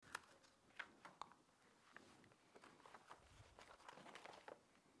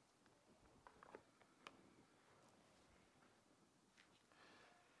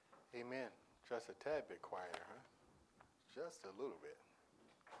Amen. Just a tad bit quieter, huh? Just a little bit.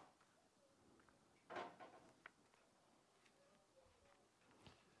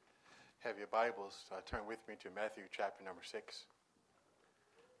 Have your Bibles, turn with me to Matthew chapter number 6.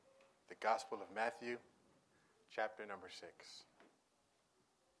 The Gospel of Matthew, chapter number 6.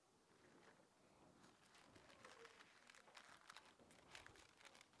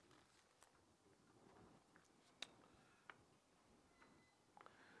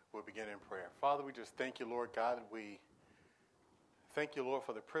 We'll begin in prayer. Father, we just thank you, Lord God. We thank you, Lord,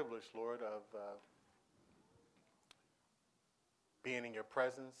 for the privilege, Lord, of being in your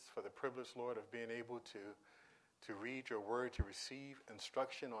presence, for the privilege, Lord, of being able to read your word, to receive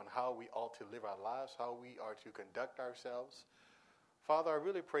instruction on how we ought to live our lives, how we are to conduct ourselves. Father, I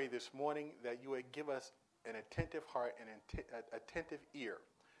really pray this morning that you would give us an attentive heart and an attentive ear.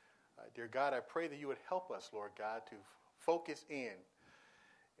 Dear God, I pray that you would help us, Lord God, to focus in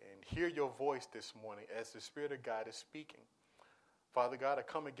and hear your voice this morning as the Spirit of God is speaking. Father God, I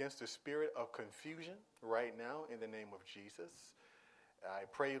come against the spirit of confusion right now in the name of Jesus. I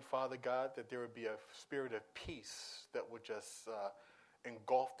pray, Father God, that there would be a spirit of peace that would just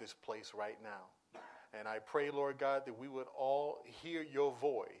engulf this place right now. And I pray, Lord God, that we would all hear your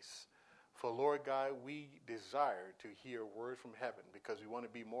voice. For, Lord God, we desire to hear a word from heaven because we want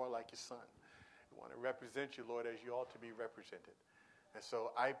to be more like your Son. We want to represent you, Lord, as you ought to be represented. And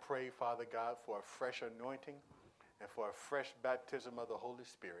so I pray, Father God, for a fresh anointing and for a fresh baptism of the Holy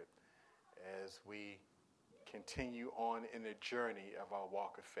Spirit as we continue on in the journey of our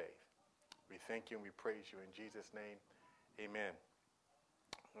walk of faith. We thank you and we praise you in Jesus' name. Amen.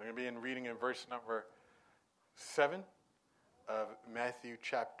 We're going to be reading in verse number 7 of Matthew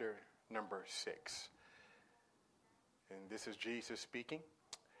chapter number 6. And this is Jesus speaking.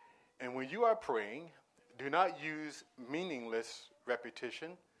 And when you are praying, do not use meaningless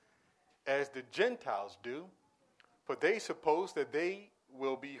repetition as the Gentiles do, for they suppose that they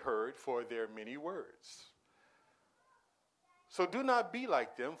will be heard for their many words. So do not be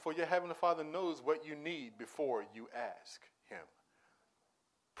like them, for your heavenly Father knows what you need before you ask him.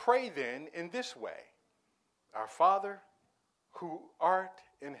 Pray then in this way: Our Father, who art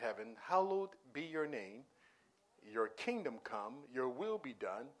in heaven, hallowed be your name. Your kingdom come, your will be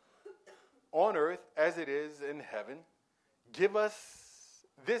done, on earth as it is in heaven. Give us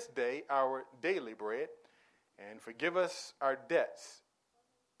this day our daily bread, and forgive us our debts,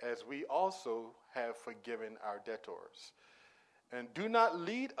 as we also have forgiven our debtors. And do not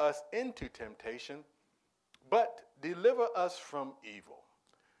lead us into temptation, but deliver us from evil.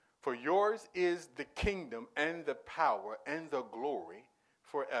 For yours is the kingdom and the power and the glory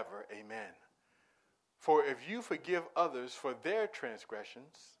forever. Amen. For if you forgive others for their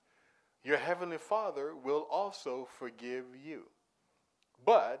transgressions, your heavenly Father will also forgive you.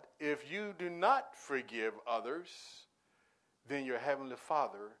 But if you do not forgive others, then your heavenly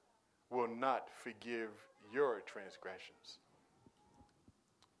Father will not forgive your transgressions.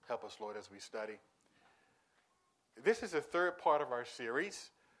 Help us, Lord, as we study. This is the third part of our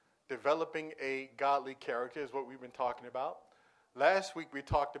series. Developing a godly character is what we've been talking about. Last week we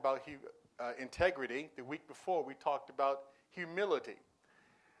talked about integrity. The week before we talked about humility.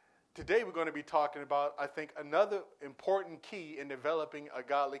 Today we're going to be talking about, I think, another important key in developing a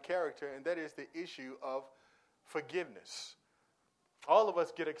godly character, and that is the issue of forgiveness. All of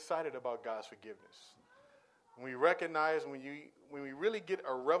us get excited about God's forgiveness. When we recognize, when we really get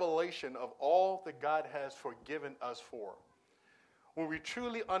a revelation of all that God has forgiven us for, when we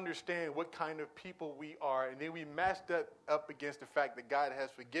truly understand what kind of people we are, and then we match that up against the fact that God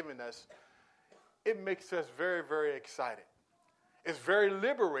has forgiven us, it makes us very, very excited. It's very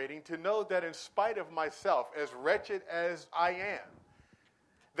liberating to know that in spite of myself, as wretched as I am,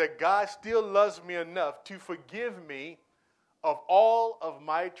 that God still loves me enough to forgive me of all of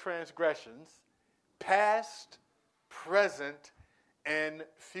my transgressions, past, present, and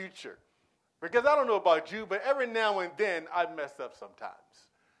future. Because I don't know about you, but every now and then I mess up sometimes.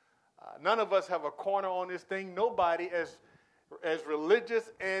 None of us have a corner on this thing. Nobody as religious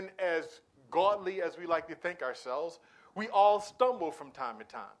and as godly as we like to think ourselves. We all stumble from time to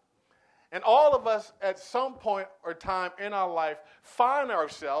time. And all of us at some point or time in our life find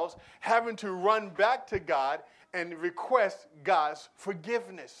ourselves having to run back to God and request God's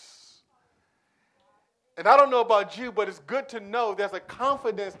forgiveness. And I don't know about you, but it's good to know there's a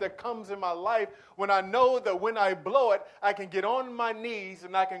confidence that comes in my life when I know that when I blow it, I can get on my knees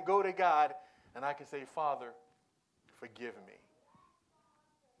and I can go to God and I can say, Father, forgive me.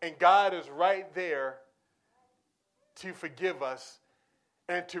 And God is right there to forgive us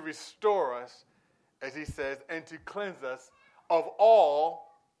and to restore us, as he says, and to cleanse us of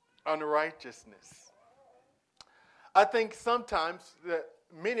all unrighteousness. I think sometimes that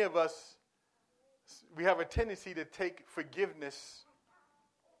many of us, we have a tendency to take forgiveness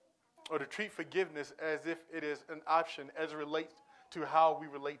or to treat forgiveness as if it is an option as it relates to how we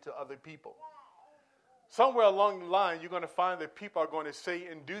relate to other people. Somewhere along the line, you're going to find that people are going to say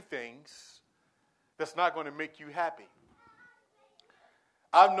and do things that's not going to make you happy.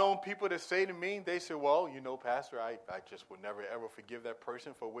 I've known people that say to me, they say, well, you know, Pastor, I just would never, ever forgive that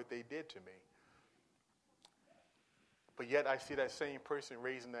person for what they did to me. But yet I see that same person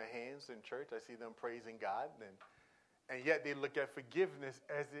raising their hands in church. I see them praising God. And yet they look at forgiveness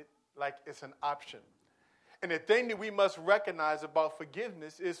as like it's an option. And the thing that we must recognize about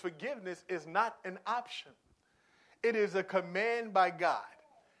forgiveness is not an option. It is a command by God.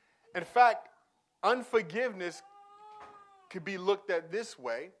 In fact, unforgiveness could be looked at this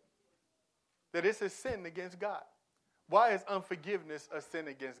way, that it's a sin against God. Why is unforgiveness a sin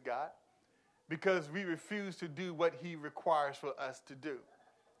against God? Because we refuse to do what he requires for us to do.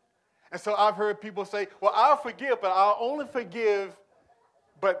 And so I've heard people say, well, I'll forgive, but I'll only forgive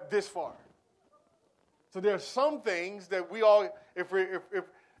but this far. So there are some things that we all, if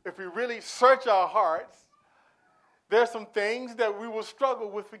we really search our hearts, there are some things that we will struggle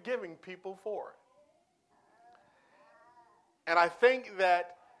with forgiving people for. And I think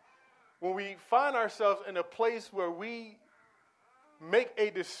that when we find ourselves in a place where we make a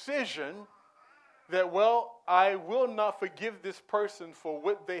decision that, well, I will not forgive this person for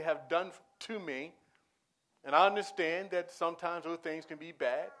what they have done to me, and I understand that sometimes those things can be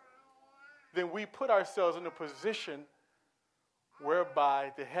bad, then we put ourselves in a position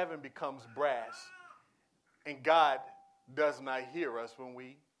whereby the heaven becomes brass, and God does not hear us when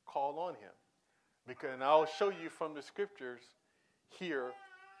we call on him. And I'll show you from the scriptures here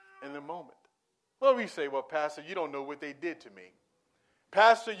in a moment. Well, we say, well, Pastor, you don't know what they did to me.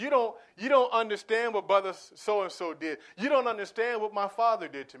 Pastor, you don't understand what brother so-and-so did. You don't understand what my father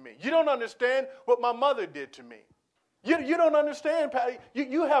did to me. You don't understand what my mother did to me. You don't understand, Pastor.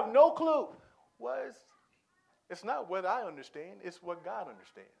 You have no clue. Well, it's not what I understand. It's what God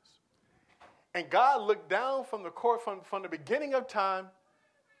understands. And God looked down from the beginning of time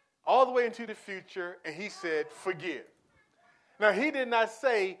all the way into the future, and he said, forgive. Now, he did not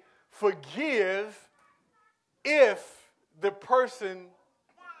say forgive if the person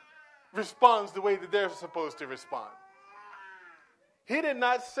responds the way that they're supposed to respond. He did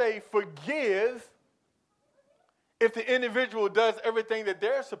not say forgive if the individual does everything that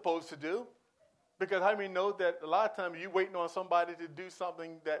they're supposed to do. Because how many know that a lot of times you're waiting on somebody to do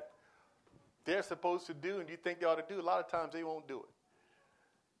something that they're supposed to do and you think they ought to do, a lot of times they won't do it.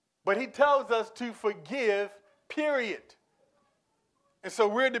 But he tells us to forgive, period. And so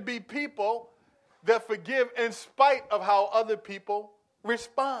we're to be people that forgive in spite of how other people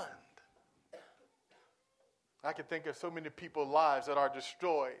respond. I can think of so many people's lives that are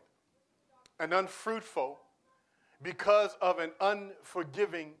destroyed and unfruitful because of an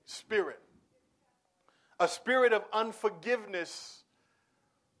unforgiving spirit. A spirit of unforgiveness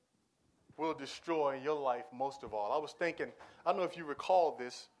will destroy your life most of all. I was thinking, I don't know if you recall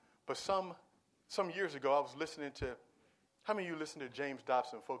this, but some years ago I was listening to, how many of you listened to James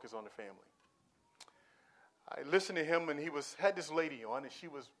Dobson, Focus on the Family? I listened to him, and he had this lady on, and she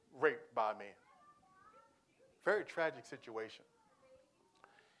was raped by a man. Very tragic situation.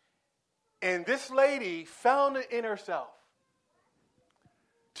 And this lady found it in herself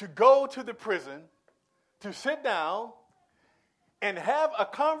to go to the prison, to sit down and have a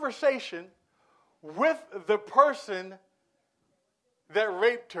conversation with the person that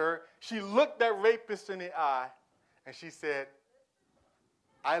raped her. She looked that rapist in the eye, and she said,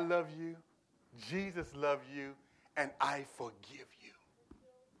 I love you, Jesus loves you, and I forgive you.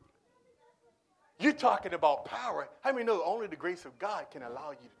 You're talking about power. How many know only the grace of God can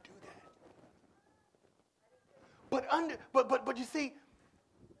allow you to do that? But you see,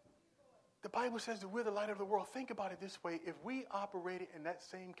 the Bible says that we're the light of the world. Think about it this way. If we operated in that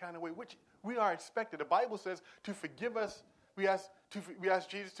same kind of way, which we are expected, the Bible says to forgive us, we ask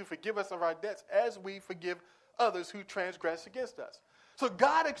Jesus to forgive us of our debts as we forgive others who transgress against us. So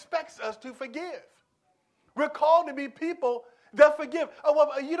God expects us to forgive. We're called to be people that forgive. Oh,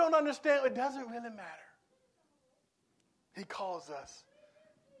 well, you don't understand. It doesn't really matter. He calls us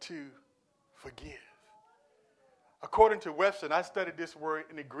to forgive. According to Webster, and I studied this word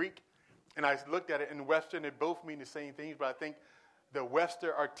in the Greek, and I looked at it in Webster, and they both mean the same things, but I think the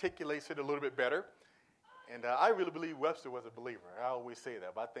Webster articulates it a little bit better. And I really believe Webster was a believer. I always say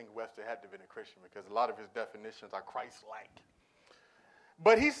that, but I think Webster had to have been a Christian because a lot of his definitions are Christ-like.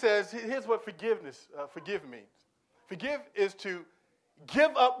 But he says, here's what forgive means. Forgive is to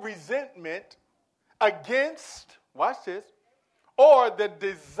give up resentment against, watch this, or the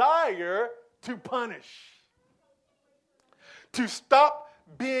desire to punish. To stop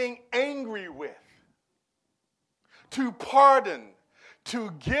being angry with. To pardon.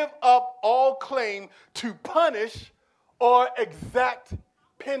 To give up all claim to punish or exact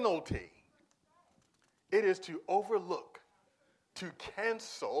penalty. It is to overlook, to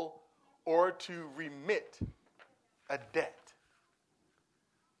cancel, or to remit a debt.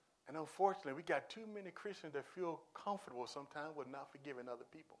 And unfortunately, we got too many Christians that feel comfortable sometimes with not forgiving other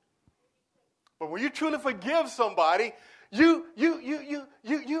people. But when you truly forgive somebody, you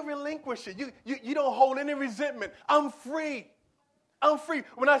relinquish it. You don't hold any resentment. I'm free. I'm free.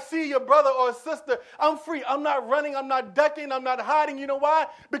 When I see your brother or sister, I'm free. I'm not running. I'm not ducking. I'm not hiding. You know why?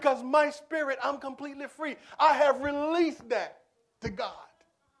 Because my spirit, I'm completely free. I have released that to God.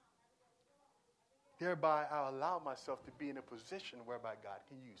 Thereby, I allow myself to be in a position whereby God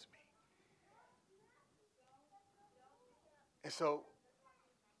can use me. And so,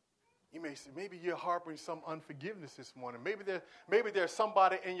 you may say, maybe you're harboring some unforgiveness this morning. Maybe there's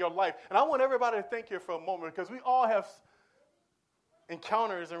somebody in your life. And I want everybody to think here for a moment, because we all have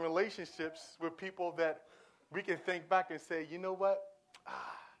encounters and relationships with people that we can think back and say, you know what?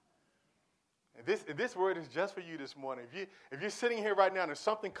 And this word is just for you this morning. If you're sitting here right now and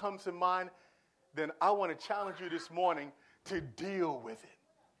something comes to mind, then I want to challenge you this morning to deal with it.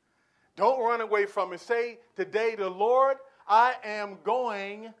 Don't run away from it. Say today, the Lord, I am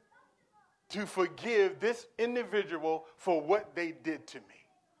going to forgive this individual for what they did to me.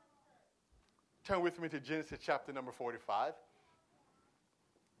 Turn with me to Genesis chapter number 45.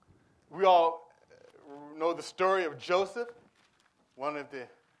 We all know the story of Joseph, one of the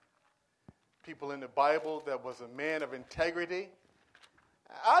people in the Bible that was a man of integrity.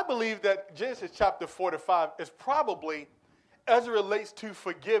 I believe that Genesis chapter 45 is probably, as it relates to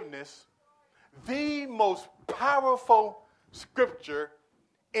forgiveness, the most powerful scripture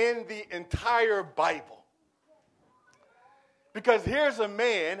in the entire Bible. Because here's a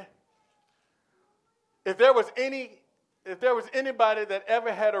man, if there was anybody that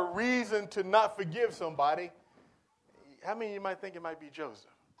ever had a reason to not forgive somebody, how many of you might think it might be Joseph?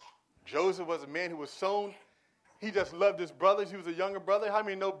 Joseph was a man who was sown. He just loved his brothers. He was a younger brother. How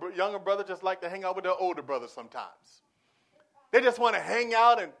many know younger brothers just like to hang out with their older brothers sometimes? They just want to hang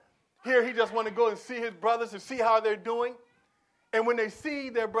out, and here he just want to go and see his brothers and see how they're doing. And when they see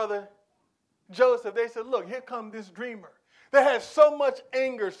their brother Joseph, they said, look, here comes this dreamer. They had so much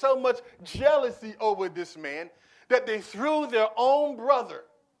anger, so much jealousy over this man that they threw their own brother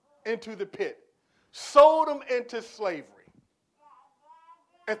into the pit, sold him into slavery.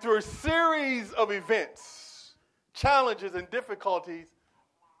 And through a series of events, challenges, and difficulties,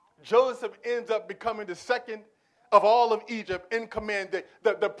 Joseph ends up becoming the second of all of Egypt in command,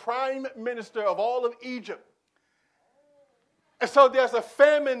 the prime minister of all of Egypt. And so there's a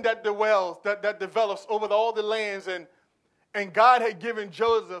famine that develops over all the lands, and God had given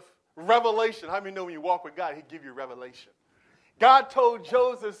Joseph revelation. How many know when you walk with God, he'd give you revelation? God told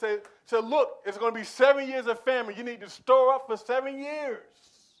Joseph, said, look, it's going to be 7 years of famine. You need to store up for 7 years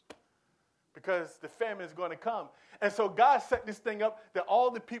because the famine is going to come. And so God set this thing up that all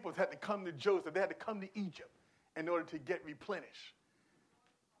the people had to come to Joseph. They had to come to Egypt in order to get replenished.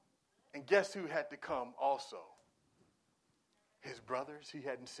 And guess who had to come also? His brothers he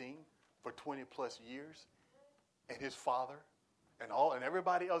hadn't seen for 20 plus years, and his father, and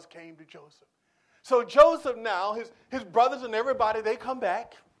everybody else came to Joseph. So Joseph now, his brothers and everybody, they come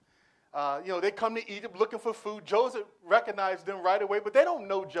back. They come to Egypt looking for food. Joseph recognized them right away, but they don't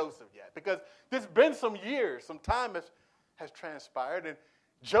know Joseph yet because there's been some years, some time has transpired. And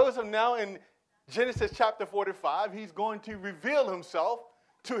Joseph now in Genesis chapter 45, he's going to reveal himself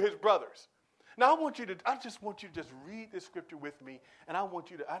to his brothers. Now I just want you to just read this scripture with me, and I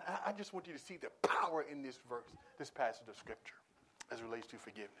just want you to see the power in this verse, this passage of scripture, as it relates to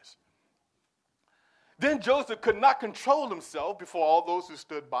forgiveness. Then Joseph could not control himself before all those who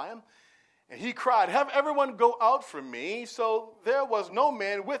stood by him, and he cried, "Have everyone go out from me." So there was no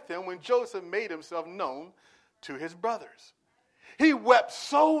man with him when Joseph made himself known to his brothers. He wept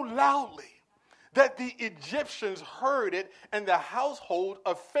so loudly that the Egyptians heard it, and the household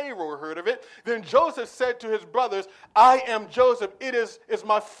of Pharaoh heard of it. Then Joseph said to his brothers, "I am Joseph. Is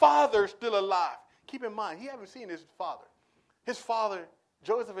my father still alive?" Keep in mind, he hadn't seen his father. His father,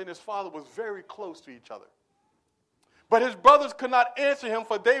 Joseph and his father, was very close to each other. But his brothers could not answer him,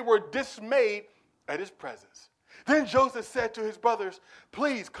 for they were dismayed at his presence. Then Joseph said to his brothers,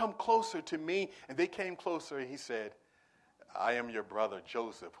 "Please come closer to me." And they came closer, and he said, "I am your brother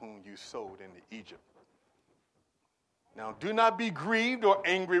Joseph, whom you sold into Egypt." Now, do not be grieved or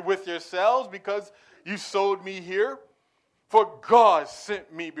angry with yourselves because you sold me here. For God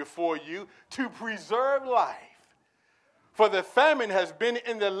sent me before you to preserve life. For the famine has been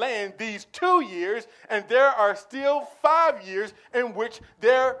in the land these 2 years, and there are still 5 years in which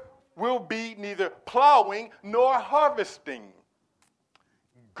there will be neither plowing nor harvesting.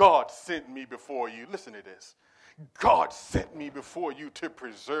 God sent me before you. Listen to this. God sent me before you to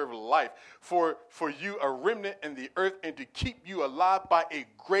preserve life, for you a remnant in the earth, and to keep you alive by a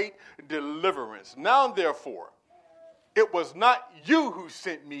great deliverance. Now, therefore, it was not you who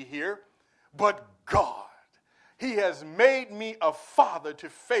sent me here, but God. He has made me a father to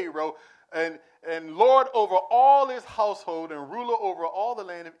Pharaoh and Lord over all his household and ruler over all the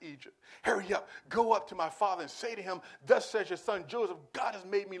land of Egypt. Hurry up, go up to my father and say to him, thus says your son Joseph, God has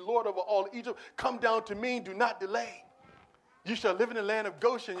made me Lord over all Egypt. Come down to me, do not delay. You shall live in the land of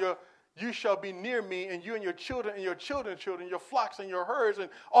Goshen. You shall be near me, and you and your children and your children's children, your flocks and your herds, and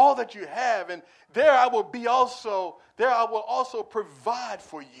all that you have. And there I will also provide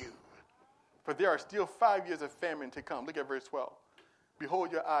for you. For there are still 5 years of famine to come. Look at verse 12.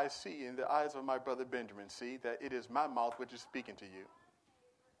 Behold, your eyes see, and the eyes of my brother Benjamin see, that it is my mouth which is speaking to you.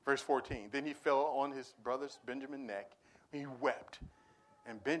 Verse 14. Then he fell on his brother's Benjamin's neck. He wept,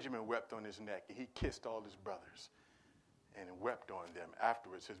 and Benjamin wept on his neck, and he kissed all his brothers and wept on them.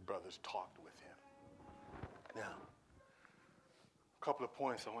 Afterwards, his brothers talked with him. Now, a couple of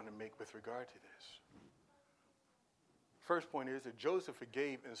points I want to make with regard to this. First point is that Joseph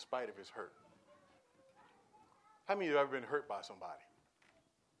forgave in spite of his hurt. How many of you have ever been hurt by somebody?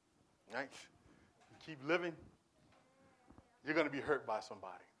 Right? You keep living, you're going to be hurt by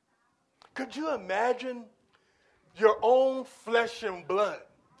somebody. Could you imagine your own flesh and blood,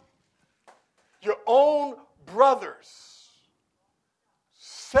 your own brothers,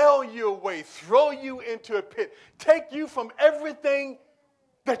 sell you away, throw you into a pit, take you from everything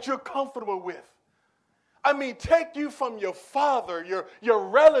that you're comfortable with? I mean, take you from your father, your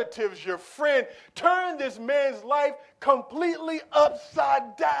relatives, your friend, turn this man's life completely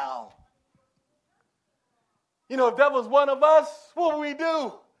upside down. You know, if that was one of us, what would we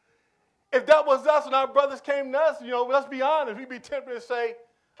do? If that was us and our brothers came to us, you know, let's be honest, we'd be tempted to say,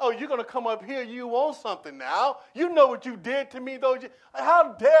 oh, you're going to come up here, you want something now. You know what you did to me, though.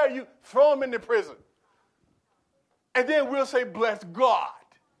 How dare you throw him into prison? And then we'll say, bless God.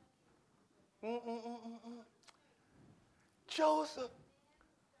 Joseph,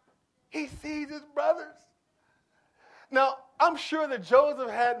 he sees his brothers. Now, I'm sure that Joseph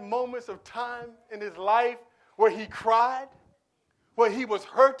had moments of time in his life where he cried, where he was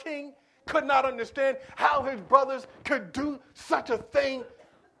hurting, could not understand how his brothers could do such a thing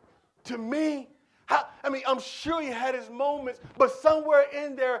to me. I'm sure he had his moments, but somewhere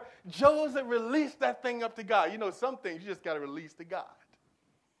in there, Joseph released that thing up to God. You know, some things you just got to release to God.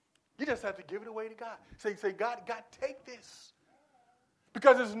 You just have to give it away to God. Say, God, take this.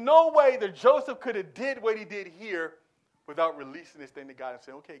 Because there's no way that Joseph could have did what he did here without releasing this thing to God and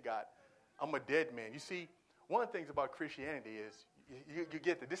saying, okay, God, I'm a dead man. You see, one of the things about Christianity is you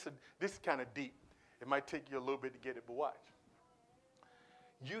get that. This is kind of deep. It might take you a little bit to get it, but watch.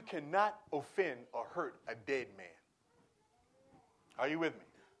 You cannot offend or hurt a dead man. Are you with me?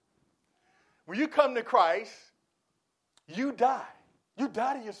 When you come to Christ, you die. You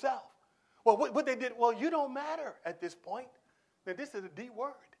die to yourself. Well, what they did, well, you don't matter at this point. Now, this is a deep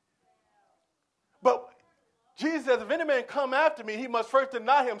word. But Jesus says, if any man come after me, he must first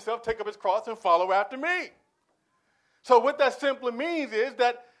deny himself, take up his cross, and follow after me. So what that simply means is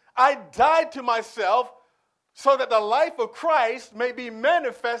that I died to myself so that the life of Christ may be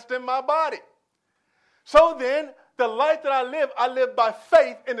manifest in my body. So then, the life that I live by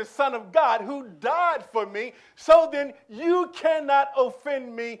faith in the Son of God who died for me. So then, you cannot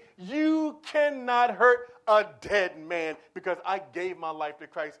offend me. You cannot hurt a dead man because I gave my life to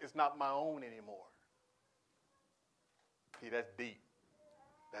Christ. It's not my own anymore. See, that's deep.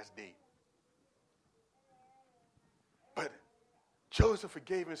 That's deep. But Joseph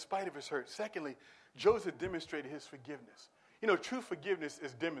forgave in spite of his hurt. Secondly, Joseph demonstrated his forgiveness. You know, true forgiveness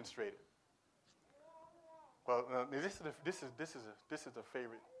is demonstrated. Well, this is a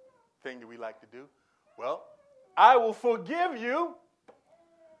favorite thing that we like to do. Well, I will forgive you,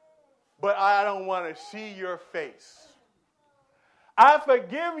 but I don't want to see your face. I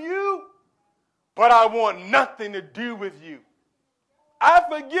forgive you, but I want nothing to do with you. I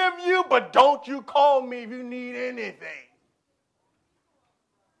forgive you, but don't you call me if you need anything.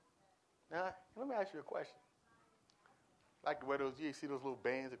 Now, let me ask you a question. Like to wear those, you see those little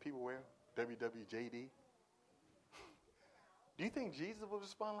bands that people wear? WWJD. Do you think Jesus would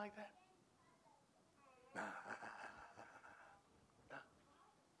respond like that? Nah.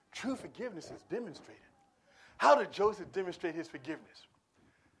 true forgiveness is demonstrated. How did Joseph demonstrate his forgiveness?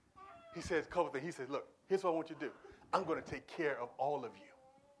 He says a couple things. He says, look, here's what I want you to do. I'm going to take care of all of you.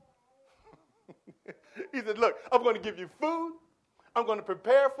 He said, look, I'm going to give you food. I'm going to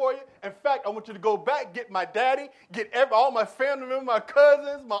prepare for you. In fact, I want you to go back, get my daddy, get all my family members, my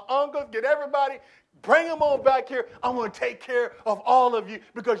cousins, my uncles, get everybody. Bring them on back here. I'm going to take care of all of you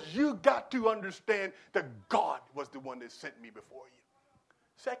because you got to understand that God was the one that sent me before you.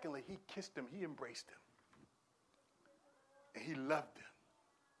 Secondly, he kissed them. He embraced them. And he loved them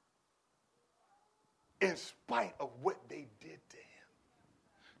in spite of what they did to him.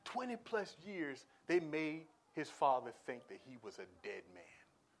 20 plus years, they made his father think that he was a dead man.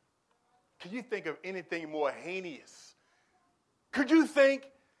 Can you think of anything more heinous? Could you think,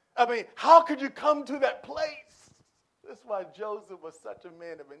 how could you come to that place? That's why Joseph was such a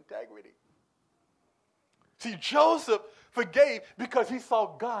man of integrity. See, Joseph forgave because he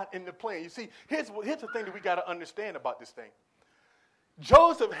saw God in the plan. You see, here's the thing that we got to understand about this thing.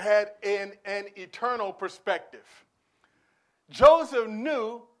 Joseph had an eternal perspective. Joseph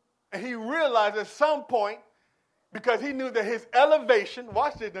knew, and he realized at some point, because he knew that his elevation,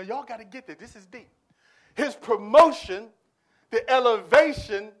 watch this, now y'all got to get this, this is deep. His promotion, the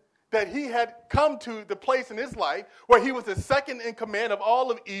elevation that he had come to the place in his life where he was the second in command of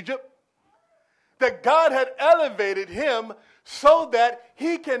all of Egypt, that God had elevated him so that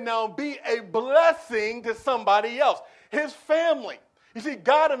he can now be a blessing to somebody else, his family. You see,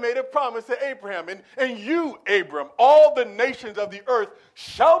 God had made a promise to Abraham, and you, Abram, all the nations of the earth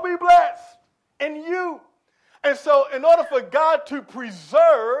shall be blessed in you. And so in order for God to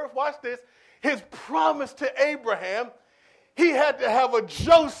preserve, watch this, his promise to Abraham, he had to have a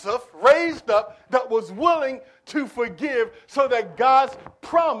Joseph raised up that was willing to forgive so that God's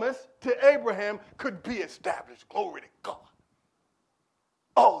promise to Abraham could be established. Glory to God.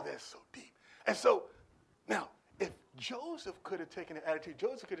 Oh, that's so deep. And so now, if Joseph could have taken an attitude,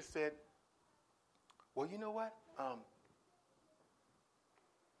 Joseph could have said, well, you know what?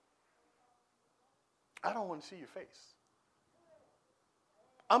 I don't want to see your face.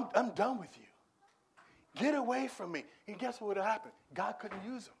 I'm done with you. Get away from me. And guess what would have happened? God couldn't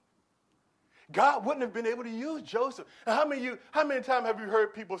use him. God wouldn't have been able to use Joseph. And how many times have you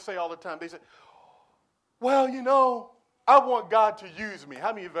heard people say all the time? They say, well, you know, I want God to use me. How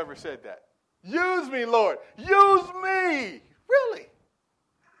many of you have ever said that? Use me, Lord. Use me. Really?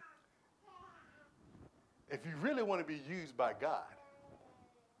 If you really want to be used by God,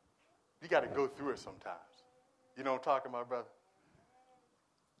 you got to go through it sometimes. You know what I'm talking about, brother?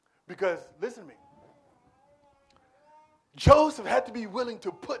 Because, listen to me. Joseph had to be willing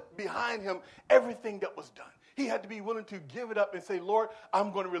to put behind him everything that was done. He had to be willing to give it up and say, Lord,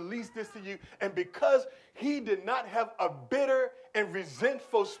 I'm going to release this to you. And because he did not have a bitter and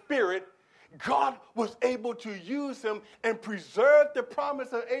resentful spirit, God was able to use him and preserve the promise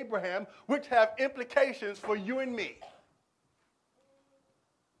of Abraham, which have implications for you and me.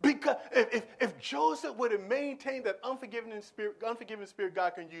 Because if Joseph would have maintained that unforgiving spirit,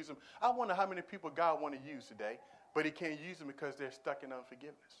 God can use him. I wonder how many people God want to use today, but he can't use them because they're stuck in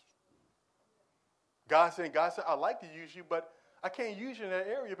unforgiveness. God said, I'd like to use you, but I can't use you in that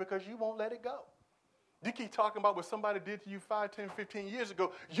area because you won't let it go. You keep talking about what somebody did to you 5, 10, 15 years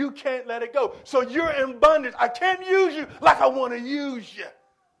ago. You can't let it go. So you're in bondage. I can't use you like I want to use you.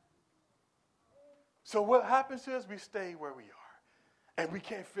 So what happens is we stay where we are. And we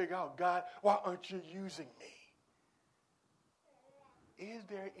can't figure out, God, why aren't you using me? Is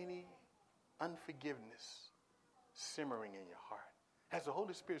there any unforgiveness simmering in your heart? Has the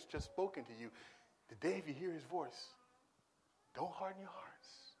Holy Spirit just spoken to you? Today, if you hear his voice, don't harden your hearts.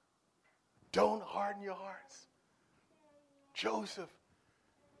 Don't harden your hearts. Joseph,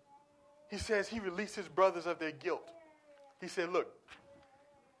 he says he released his brothers of their guilt. He said, look,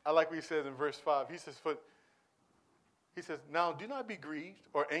 I like what he says in verse 5. He says, now do not be grieved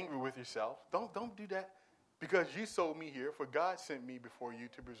or angry with yourself. Don't do that because you sold me here, for God sent me before you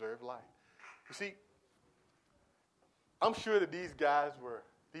to preserve life. You see, I'm sure that these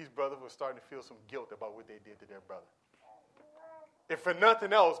brothers were starting to feel some guilt about what they did to their brother. If for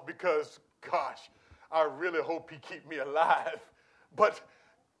nothing else, because, gosh, I really hope he keep me alive. But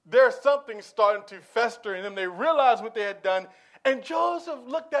there's something starting to fester in them. They realized what they had done. And Joseph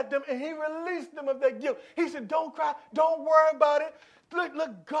looked at them and he released them of their guilt. He said, don't cry. Don't worry about it.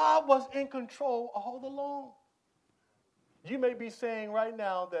 Look, God was in control all along. You may be saying right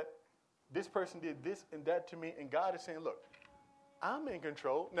now that this person did this and that to me. And God is saying, look, I'm in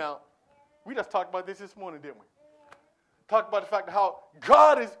control. Now, we just talked about this morning, didn't we? Talked about the fact of how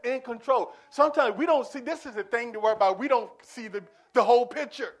God is in control. Sometimes we don't see, this is the thing to worry about. We don't see the whole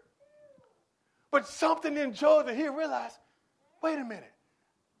picture. But something in Joseph, he realized, wait a minute.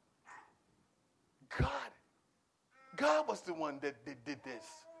 God was the one that did this.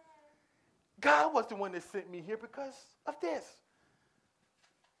 God was the one that sent me here because of this.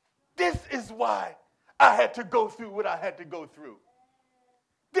 This is why I had to go through what I had to go through.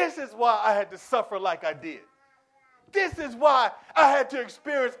 This is why I had to suffer like I did. This is why I had to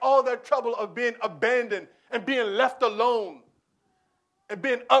experience all that trouble of being abandoned and being left alone and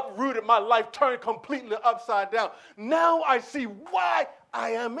being uprooted, my life turned completely upside down. Now I see why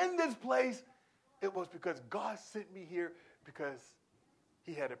I am in this place. It was because God sent me here because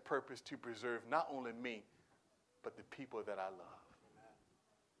he had a purpose to preserve not only me, but the people that I love.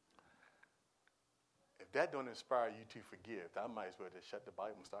 If that don't inspire you to forgive, I might as well just shut the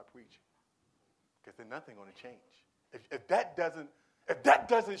Bible and start preaching. Because then nothing's going to change. If that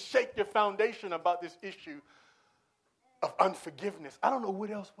doesn't shake your foundation about this issue of unforgiveness, I don't know what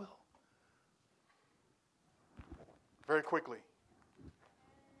else will. Very quickly.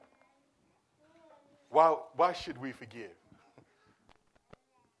 Why should we forgive?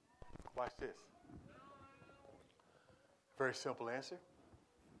 Watch this. Very simple answer.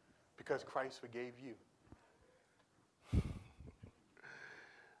 Because Christ forgave you.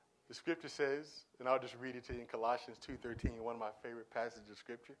 The scripture says, and I'll just read it to you in Colossians 2:13, one of my favorite passages of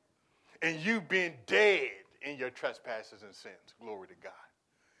scripture. And you being dead in your trespasses and sins, glory to God.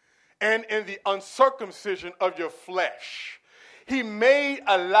 And in the uncircumcision of your flesh, he made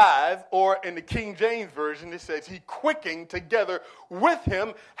alive, or in the King James Version, it says he quickened together with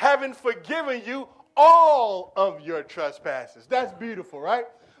him, having forgiven you all of your trespasses. That's beautiful, right?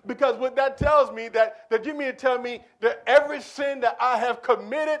 Because what that tells me, that you mean to tell me that every sin that I have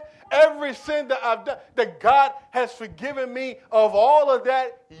committed, every sin that I've done, that God has forgiven me of all of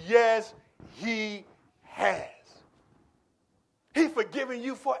that? Yes, he has. He's forgiven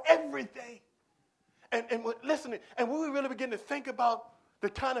you for everything. And listen, and when we really begin to think about the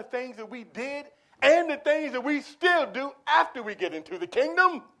kind of things that we did and the things that we still do after we get into the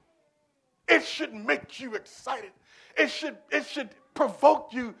kingdom, it should make you excited. It should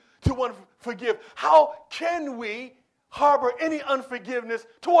provoke you to want to forgive. How can we harbor any unforgiveness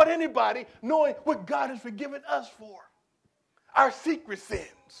toward anybody knowing what God has forgiven us for? Our secret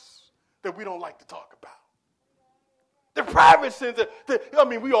sins that we don't like to talk about. The private sins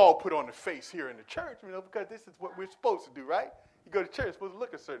that we all put on the face here in the church, because this is what we're supposed to do, right? You go to church, it's supposed to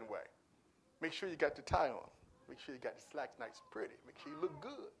look a certain way. Make sure you got the tie on. Make sure you got the slacks nice and pretty. Make sure you look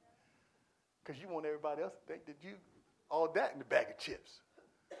good. Because you want everybody else to think that you all that in the bag of chips.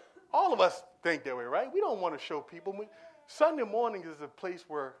 All of us think that way, right? We don't want to show people. Sunday morning is a place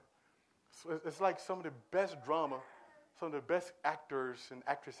where it's like some of the best drama, some of the best actors and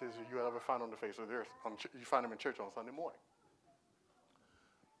actresses you'll ever find on the face of the earth. You find them in church on Sunday morning.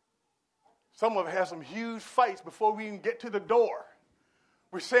 Some of us have some huge fights before we even get to the door.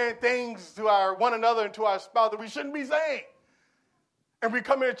 We're saying things to one another and to our spouse that we shouldn't be saying. And we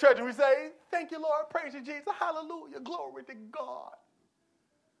come into church and we say, thank you, Lord, praise you, Jesus, hallelujah, glory to God.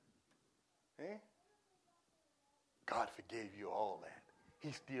 God forgave you all that.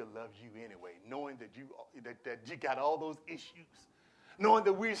 He still loves you anyway, knowing that you got all those issues, knowing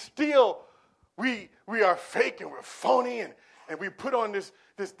that we are fake and we're phony and we put on this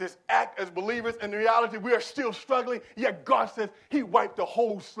act as believers. In reality, we are still struggling. Yet God says he wiped the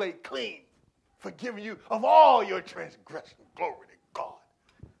whole slate clean, forgiving you of all your transgressions. Glory to God.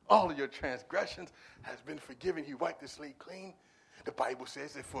 All of your transgressions has been forgiven. He wiped the slate clean. The Bible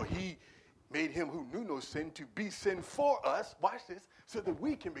says that for he made him who knew no sin to be sin for us, watch this, so that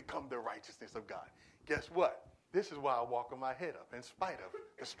we can become the righteousness of God. Guess what? This is why I walk with my head up in spite of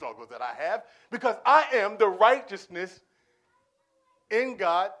the struggle that I have, because I am the righteousness in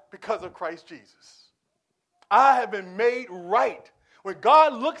God because of Christ Jesus. I have been made right. When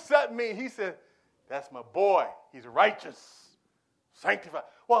God looks at me, he says, that's my boy. He's righteous, sanctified.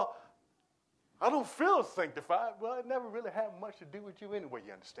 Well, I don't feel sanctified. Well, it never really had much to do with you anyway,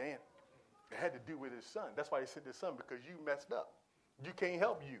 you understand? It had to do with his son. That's why he sent his son, because you messed up. You can't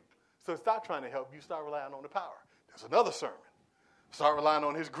help you. So stop trying to help you. Start relying on the power. That's another sermon. Start relying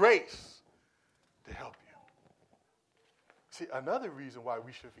on his grace to help you. See, another reason why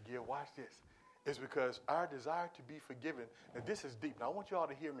we should forgive, watch this, is because our desire to be forgiven, and this is deep. Now, I want you all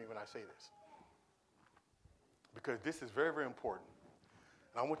to hear me when I say this, because this is very, very important.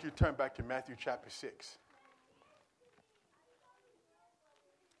 And I want you to turn back to Matthew chapter 6.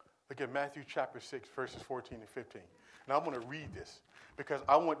 Look at Matthew chapter 6, verses 14 and 15. And I'm going to read this because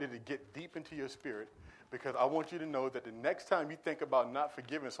I want it to get deep into your spirit, because I want you to know that the next time you think about not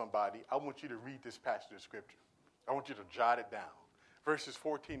forgiving somebody, I want you to read this passage of Scripture. I want you to jot it down. Verses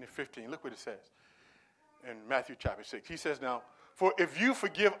 14 and 15. Look what it says. in Matthew chapter 6. He says, now, for if you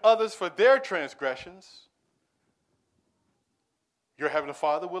forgive others for their transgressions, your heavenly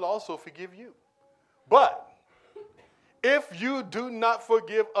Father will also forgive you. But if you do not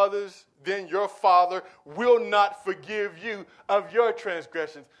forgive others, then your Father will not forgive you of your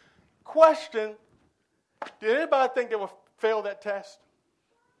transgressions. Question, did anybody think they would fail that test?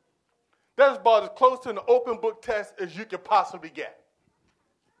 That's about as close to an open book test as you could possibly get.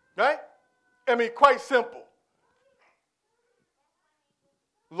 Right? I mean, quite simple.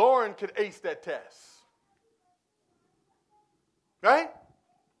 Lauren could ace that test. Right?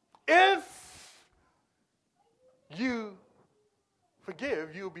 If you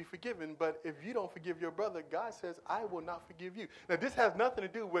forgive, you'll be forgiven. But if you don't forgive your brother, God says, I will not forgive you. Now, this has nothing to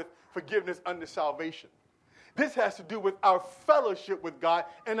do with forgiveness under salvation. This has to do with our fellowship with God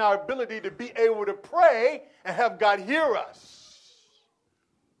and our ability to be able to pray and have God hear us.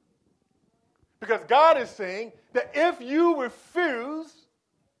 Because God is saying that if you refuse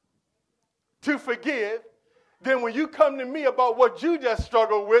to forgive, then when you come to me about what you just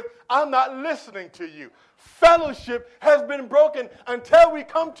struggled with, I'm not listening to you. Fellowship has been broken until we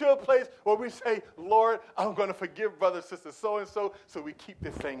come to a place where we say, Lord, I'm going to forgive brother, sister, so-and-so, so we keep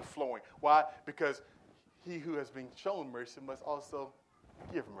this thing flowing. Why? Because he who has been shown mercy must also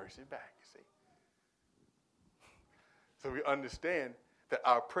give mercy back, you see. So we understand that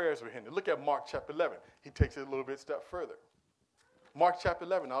our prayers were hindered. Look at Mark chapter 11. He takes it a little bit step further. Mark chapter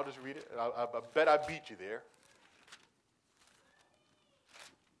 11, I'll just read it. I bet I beat you there.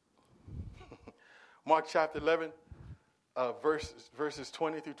 Mark chapter 11, verses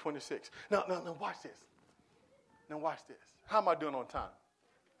 20 through 26. Now, watch this. Now, watch this. How am I doing on time?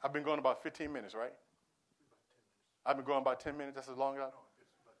 I've been going about 15 minutes, right? I've been going about 10 minutes. That's as long as I know.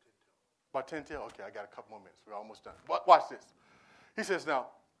 About 10 till? Okay, I got a couple more minutes. We're almost done. Watch this. He says, now,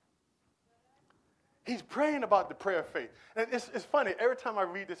 he's praying about the prayer of faith. And it's funny. Every time I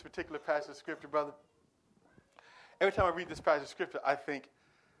read this particular passage of Scripture, brother, every time I read this passage of Scripture, I think,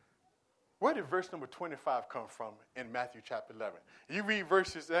 where did verse number 25 come from in Matthew chapter 11? You read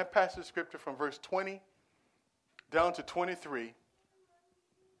that passage of Scripture from verse 20 down to 23.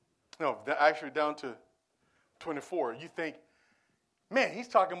 No, actually down to 24. You think, man, he's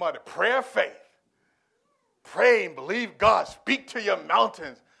talking about the prayer of faith. Pray and believe God. Speak to your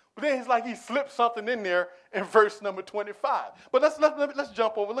mountains. But then it's like he slipped something in there in verse number 25. But let's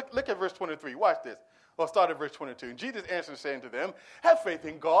jump over. Look at verse 23. Watch this. I'll start at verse 22. And Jesus answered, saying to them, have faith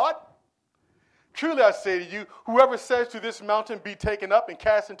in God. Truly I say to you, whoever says to this mountain, be taken up and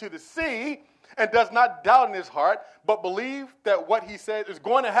cast into the sea, and does not doubt in his heart, but believe that what he says is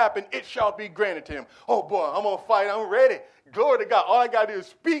going to happen, it shall be granted to him. Oh boy, I'm going to fight. I'm ready. Glory to God. All I got to do is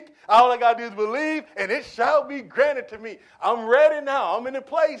speak. All I got to do is believe, and it shall be granted to me. I'm ready now. I'm in a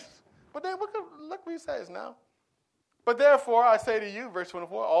place. But then look what he says now. But therefore, I say to you, verse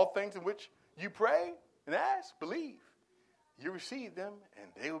 24, all things in which you pray and ask, believe. You receive them,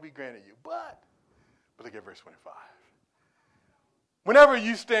 and they will be granted you. But look at verse 25. Whenever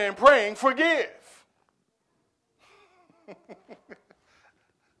you stand praying, forgive. Do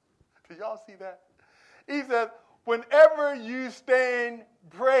y'all see that? He says, whenever you stand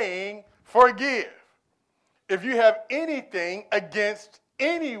praying, forgive. If you have anything against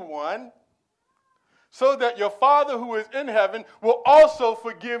anyone, so that your Father who is in heaven will also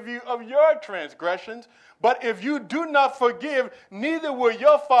forgive you of your transgressions. But if you do not forgive, neither will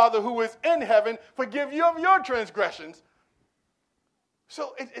your Father who is in heaven forgive you of your transgressions.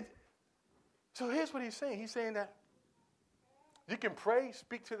 So here's what he's saying. He's saying that you can pray,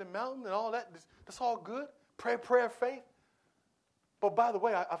 speak to the mountain and all that. That's all good. Pray prayer of faith. But by the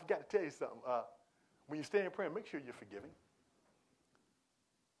way, I forgot to tell you something. When you stand in prayer, make sure you're forgiving.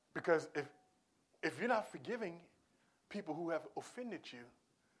 Because if you're not forgiving people who have offended you,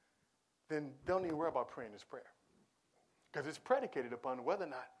 then don't even worry about praying this prayer. Because it's predicated upon whether or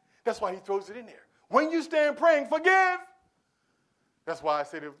not. That's why he throws it in there. When you stand praying, forgive. That's why I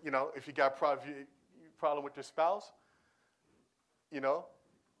say that, if you got problem with your spouse,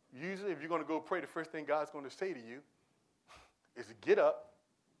 usually if you're going to go pray, the first thing God's going to say to you is to get up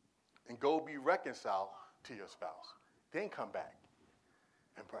and go be reconciled to your spouse. Then come back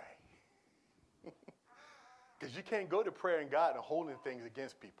and pray. Because you can't go to prayer and God and holding things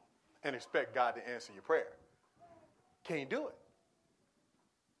against people and expect God to answer your prayer. Can't do it.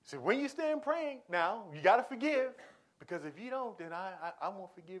 So when you stand praying, now, you got to forgive. Because if you don't, then I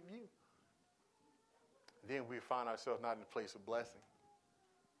won't forgive you. Then we find ourselves not in a place of blessing.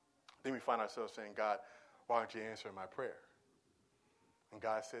 Then we find ourselves saying, God, why aren't you answering my prayer? And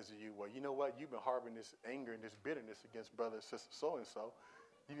God says to you, well, you know what? You've been harboring this anger and this bitterness against brother and sister so-and-so.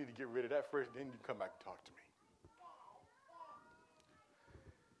 You need to get rid of that first, then you come back and talk to me.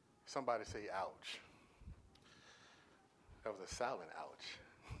 Somebody say, ouch. That was a silent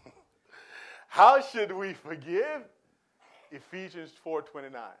ouch. How should we forgive? Ephesians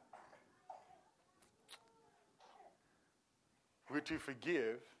 4:29. We're to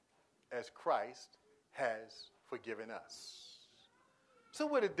forgive as Christ has forgiven us. So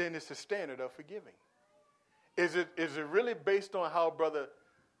what then is the standard of forgiving? Is it really based on how Brother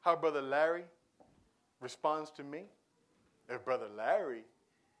Larry responds to me? If Brother Larry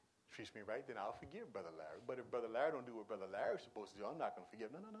treats me right, then I'll forgive Brother Larry. But if Brother Larry don't do what Brother Larry's supposed to do, I'm not going to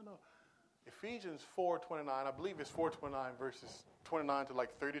forgive. No. Ephesians 4:29, I believe it's 4:29 verses 29 to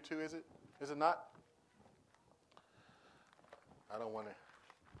like 32, is it? Is it not? I don't want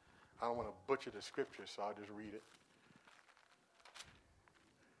to butcher the scripture, so I'll just read it.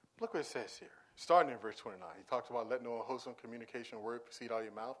 Look what it says here. Starting in verse 29. He talks about let no unwholesome communication or word proceed out of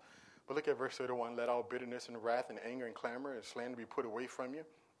your mouth. But look at verse 31. Let all bitterness and wrath and anger and clamor and slander be put away from you.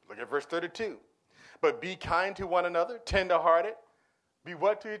 Look at verse 32. But be kind to one another, tenderhearted. Be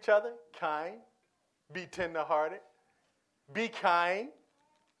what to each other? Kind. Be tenderhearted. Be kind.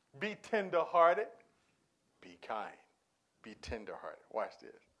 Be tenderhearted. Be kind. Be tenderhearted. Watch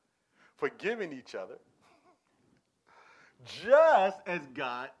this. Forgiving each other, just as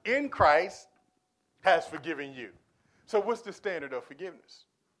God in Christ has forgiven you. So what's the standard of forgiveness?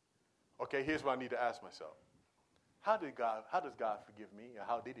 Okay, here's what I need to ask myself. How does God forgive me? Or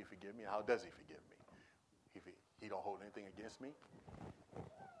how did he forgive me? And how does he forgive me? He don't hold anything against me.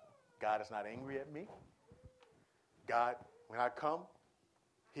 God is not angry at me. God, when I come,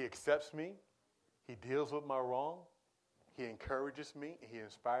 he accepts me. He deals with my wrong. He encourages me. He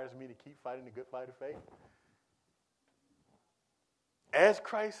inspires me to keep fighting the good fight of faith. As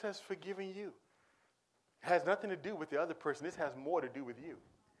Christ has forgiven you. It has nothing to do with the other person. This has more to do with you.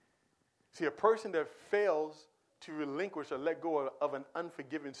 See, a person that fails to relinquish or let go of an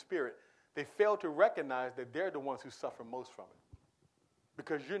unforgiving spirit, they fail to recognize that they're the ones who suffer most from it.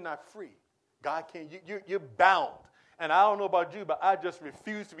 Because you're not free. God can't, you're bound. And I don't know about you, but I just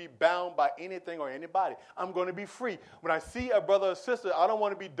refuse to be bound by anything or anybody. I'm going to be free. When I see a brother or sister, I don't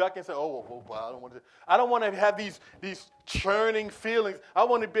want to be ducking and say, I don't want to have these churning feelings. I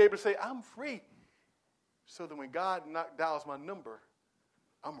want to be able to say, I'm free. So that when God dials my number,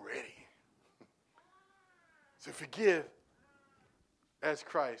 I'm ready. So forgive as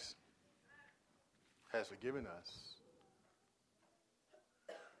Christ has forgiven us.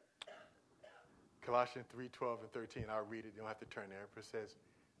 Colossians 3:12 and 13. I'll read it. You don't have to turn there. But it says,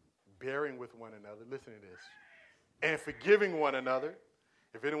 bearing with one another. Listen to this. And forgiving one another.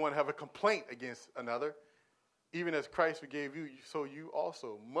 If anyone have a complaint against another, even as Christ forgave you, so you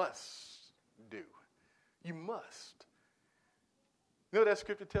also must do. You must. You know what that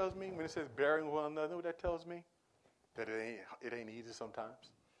scripture tells me when it says bearing one another? You know what that tells me? That it ain't easy sometimes.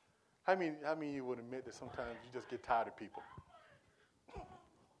 How many of you would admit that sometimes you just get tired of people?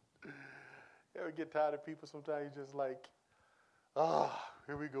 You ever get tired of people? Sometimes you're just like,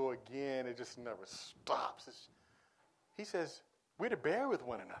 here we go again. It just never stops. He says, we're to bear with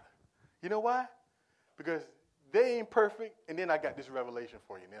one another. You know why? Because they ain't perfect, and then I got this revelation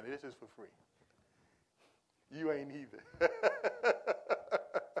for you. Now, this is for free. You ain't either.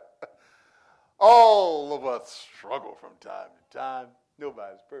 All of us struggle from time to time.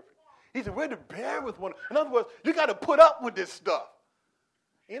 Nobody's perfect. He said, we're to bear with one another. In other words, you got to put up with this stuff.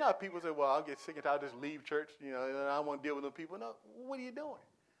 You know how people say, well, I'll get sick and tired, I'll just leave church, and I don't want to deal with them people. No, what are you doing?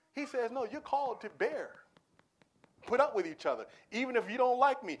 He says, no, you're called to bear. Put up with each other. Even if you don't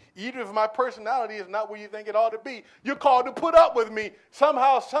like me, even if my personality is not where you think it ought to be, you're called to put up with me.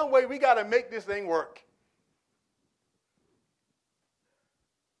 Somehow, some way, we got to make this thing work.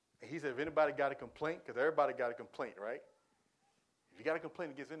 And he said, if anybody got a complaint, because everybody got a complaint, right? If you got a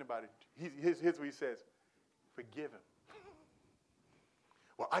complaint against anybody, here's what he says, forgive him.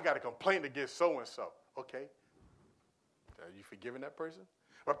 Well, I got a complaint against so-and-so. Okay. Are you forgiving that person?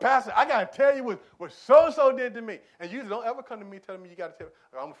 But Pastor, I got to tell you what so-and-so did to me. And you don't ever come to me telling me you got to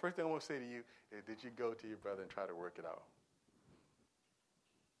tell me. The first thing I want to say to you is, did you go to your brother and try to work it out?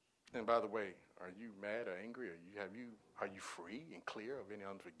 And by the way, are you mad or angry? Are you free and clear of any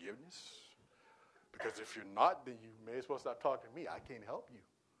unforgiveness? Because if you're not, then you may as well stop talking to me. I can't help you.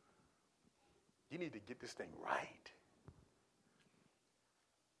 You need to get this thing right.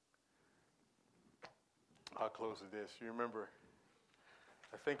 I'll close with this. You remember,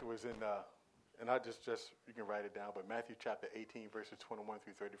 I think it was in, and I just you can write it down, but Matthew chapter 18, verses 21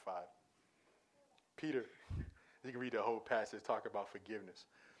 through 35. Peter, you can read the whole passage, talk about forgiveness.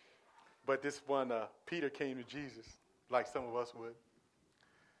 But this one, Peter came to Jesus, like some of us would.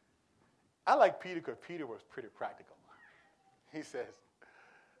 I like Peter because Peter was pretty practical. He says,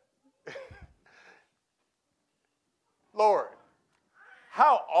 Lord,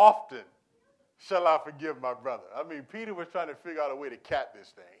 how often shall I forgive my brother? I mean, Peter was trying to figure out a way to cap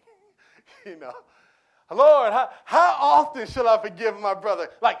this thing. Lord, how often shall I forgive my brother?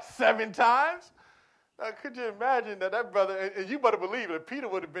 Like 7 times? Now, could you imagine that brother, and you better believe it, if Peter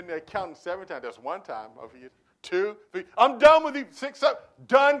would have been there counting 7 times, that's 1 time, 2, 3, I'm done with you, 6, 7,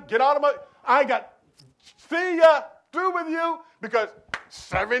 done, get out of my, I got, see ya, through with you, because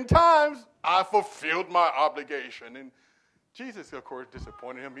 7 times I fulfilled my obligation. And Jesus, of course,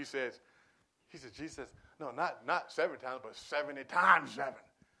 disappointed him. Jesus says, no, not 7 times, but 70 times 7.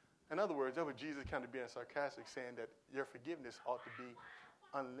 In other words, that was Jesus kind of being sarcastic, saying that your forgiveness ought to be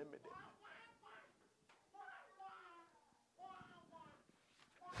unlimited.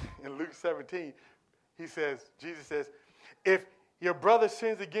 In Luke 17, Jesus says, if your brother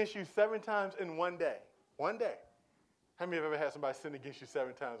sins against you 7 times in one day, how many have ever had somebody sin against you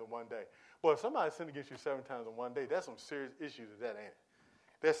 7 times in one day? Well, if somebody sinned against you 7 times in one day, that's some serious issues with that, ain't it?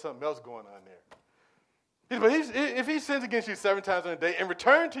 There's something else going on there. But if he sins against you 7 times in a day and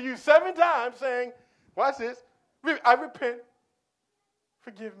return to you 7 times saying, watch this, I repent,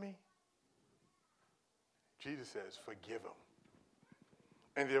 forgive me. Jesus says, forgive him.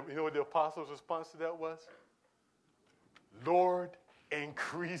 And you know what the apostles' response to that was? Lord,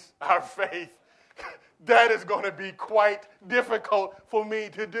 increase our faith. That is going to be quite difficult for me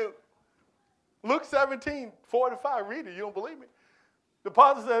to do. Luke 17, 4-5, read it. You don't believe me. The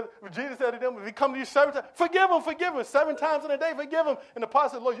apostle said, Jesus said to them, if he come to you 7 times, forgive him. 7 times in a day, forgive him. And the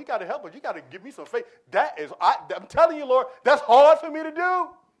apostle said, Lord, you got to help us. You got to give me some faith. I'm telling you, Lord, that's hard for me to do.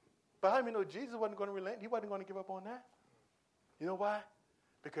 But how many know Jesus wasn't going to relent? He wasn't going to give up on that. You know why?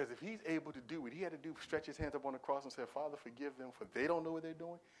 Because if he's able to do what he had to do, stretch his hands up on the cross and say, Father, forgive them, for they don't know what they're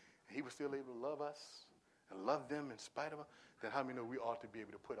doing, and he was still able to love us and love them in spite of them, then how many know we ought to be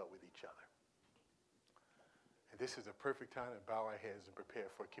able to put up with each other? And this is a perfect time to bow our heads and prepare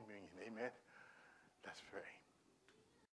for communion. Amen? Let's pray.